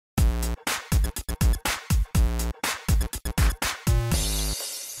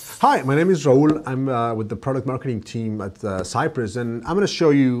Hi, my name is Raul. I'm with the product marketing team at Cypress, and I'm going to show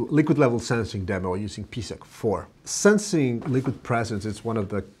you liquid level sensing demo using PSOC 4. Sensing liquid presence is one of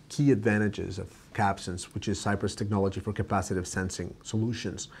the key advantages of CapSense, which is Cypress technology for capacitive sensing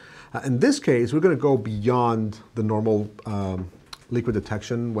solutions. In this case, we're going to go beyond the normal liquid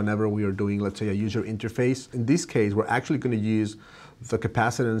detection whenever we are doing, let's say, a user interface. In this case, we're actually going to use the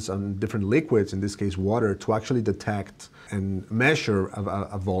capacitance on different liquids, in this case water, to actually detect and measure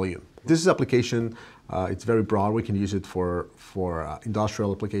a volume. This is application, it's very broad. We can use it for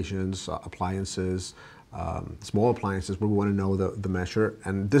industrial applications, appliances, small appliances where we want to know the measure.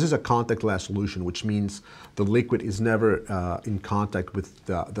 And this is a contact-less solution, which means the liquid is never in contact with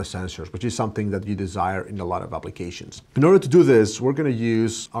the sensors, which is something that you desire in a lot of applications. In order to do this, we're going to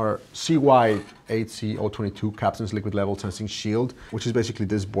use our CY8C022 CapSense liquid level sensing shield, which is basically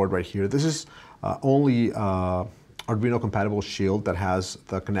this board right here. This is only Arduino compatible shield that has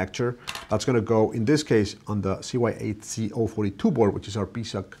the connector that's going to go, in this case, on the CY8C042 board, which is our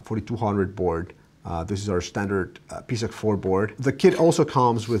PSOC 4200 board. This is our standard PSOC 4 board. The kit also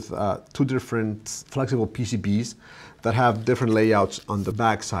comes with two different flexible PCBs that have different layouts on the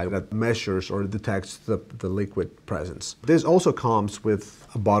back side that measures or detects the liquid presence. This also comes with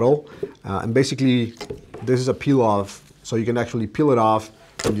a bottle, and basically this is a peel off, so you can actually peel it off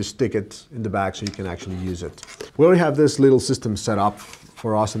and you stick it in the bag so you can actually use it. We already have this little system set up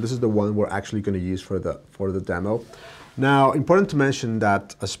for us, and this is the one we're actually going to use for the demo. Now, important to mention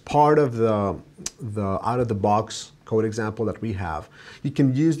that as part of the out-of-the-box code example that we have, you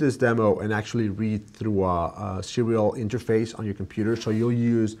can use this demo and actually read through a serial interface on your computer. So you'll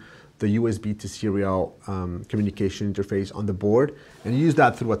use the USB to serial communication interface on the board and use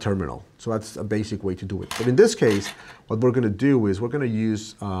that through a terminal. So that's a basic way to do it. But in this case, what we're going to do is we're going to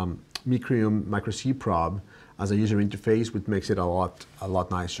use Micrium Micro C probe as a user interface, which makes it a lot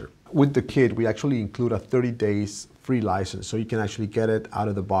nicer. With the kit, we actually include a 30 days free license, so you can actually get it out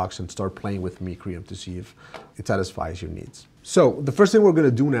of the box and start playing with Micrium to see if it satisfies your needs. So the first thing we're going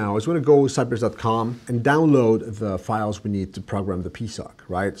to do now is we're going to go to cypress.com and download the files we need to program the PSOC,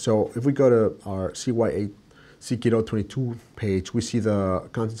 right? So if we go to our CY8C022 page, we see the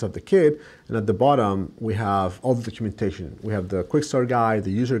contents of the kit, and at the bottom we have all the documentation. We have the quick start guide,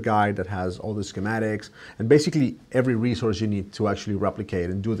 the user guide that has all the schematics, and basically every resource you need to actually replicate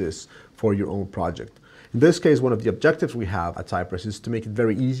and do this for your own project. In this case, one of the objectives we have at Cypress is to make it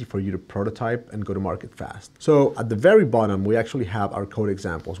very easy for you to prototype and go to market fast. So at the very bottom, we actually have our code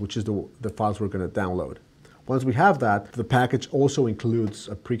examples, which is the files we're going to download. Once we have that, the package also includes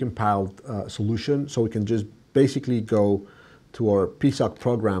a precompiled solution, so we can just basically go to our PSOC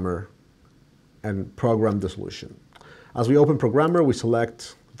programmer and program the solution. As we open programmer, we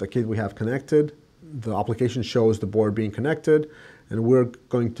select the kit we have connected. The application shows the board being connected, and we're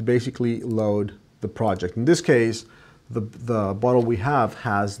going to basically load the project. In this case, the bottle we have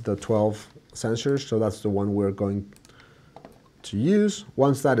has the 12 sensors, so that's the one we're going to use.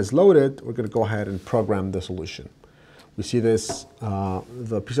 Once that is loaded, we're going to go ahead and program the solution. We see this,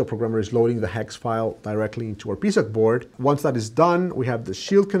 the PSOC programmer is loading the hex file directly into our PSOC board. Once that is done, we have the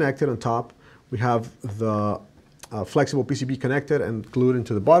shield connected on top. We have the flexible PCB connected and glued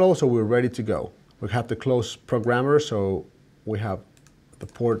into the bottle, so we're ready to go. We have the close programmer, so we have the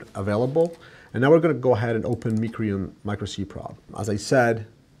port available. And now we're going to go ahead and open Micrium Micro C probe. As I said,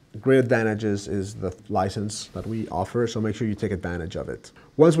 great advantages is the license that we offer, so make sure you take advantage of it.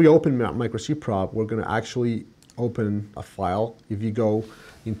 Once we open Micro C probe, we're going to actually open a file. If you go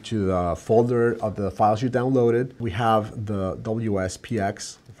into the folder of the files you downloaded, we have the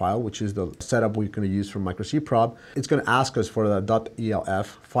WSPX file, which is the setup we're going to use for Micro C probe. It's going to ask us for the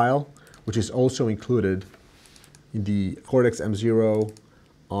 .elf file, which is also included in the Cortex M0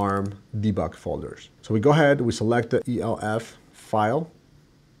 ARM debug folders. So we go ahead, we select the ELF file,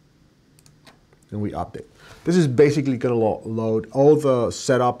 and we update. This is basically going to load all the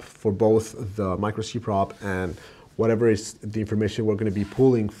setup for both the Micro C probe and whatever is the information we're going to be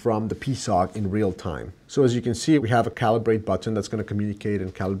pulling from the PSOC in real time. So as you can see, we have a calibrate button that's going to communicate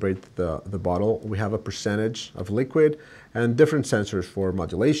and calibrate the bottle. We have a percentage of liquid and different sensors for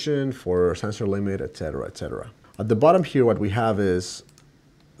modulation, for sensor limit, etc., etc. At the bottom here, what we have is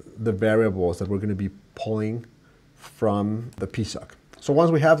the variables that we're going to be pulling from the PSOC. So once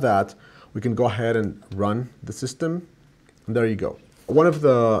we have that, we can go ahead and run the system, and there you go. One of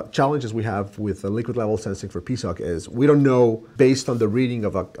the challenges we have with liquid level sensing for PSOC is we don't know, based on the reading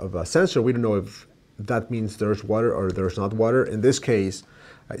of a sensor, we don't know if that means there's water or there's not water. In this case,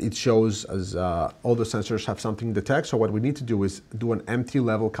 it shows as all the sensors have something to detect, so what we need to do is do an empty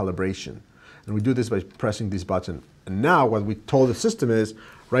level calibration. And we do this by pressing this button. And now what we told the system is,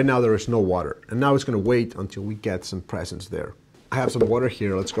 right now there is no water. And now it's going to wait until we get some presence there. I have some water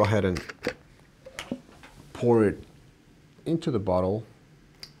here. Let's go ahead and pour it into the bottle.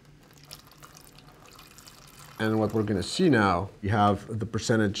 And what we're going to see now, you have the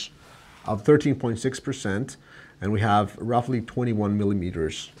percentage of 13.6%, and we have roughly 21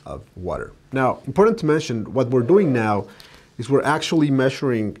 milliliters of water. Now, important to mention, what we're doing now is we're actually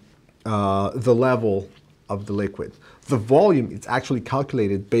measuring the level of the liquid. The volume is actually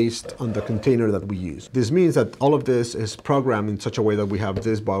calculated based on the container that we use. This means that all of this is programmed in such a way that we have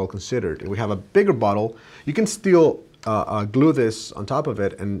this bottle considered. If we have a bigger bottle, you can still glue this on top of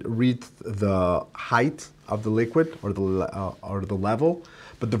it and read the height of the liquid or the level,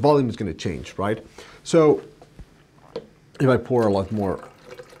 but the volume is going to change, right? So if I pour a lot more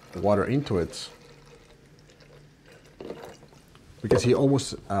water into it, we can see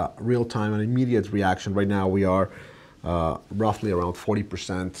almost real-time and immediate reaction. Right now we are roughly around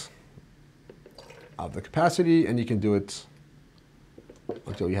 40% of the capacity, and you can do it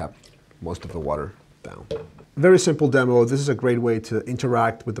until you have most of the water down. Very simple demo. This is a great way to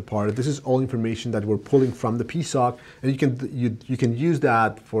interact with the part. This is all information that we're pulling from the PSOC, and you can use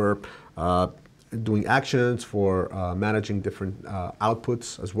that for doing actions, for managing different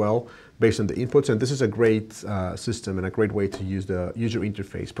outputs as well based on the inputs. And this is a great system and a great way to use the user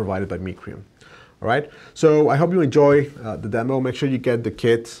interface provided by Micrium. All right, so I hope you enjoy the demo. Make sure you get the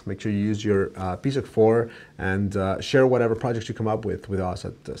kit. Make sure you use your PSOC 4 and share whatever projects you come up with us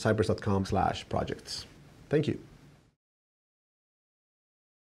at cypress.com/projects. Thank you.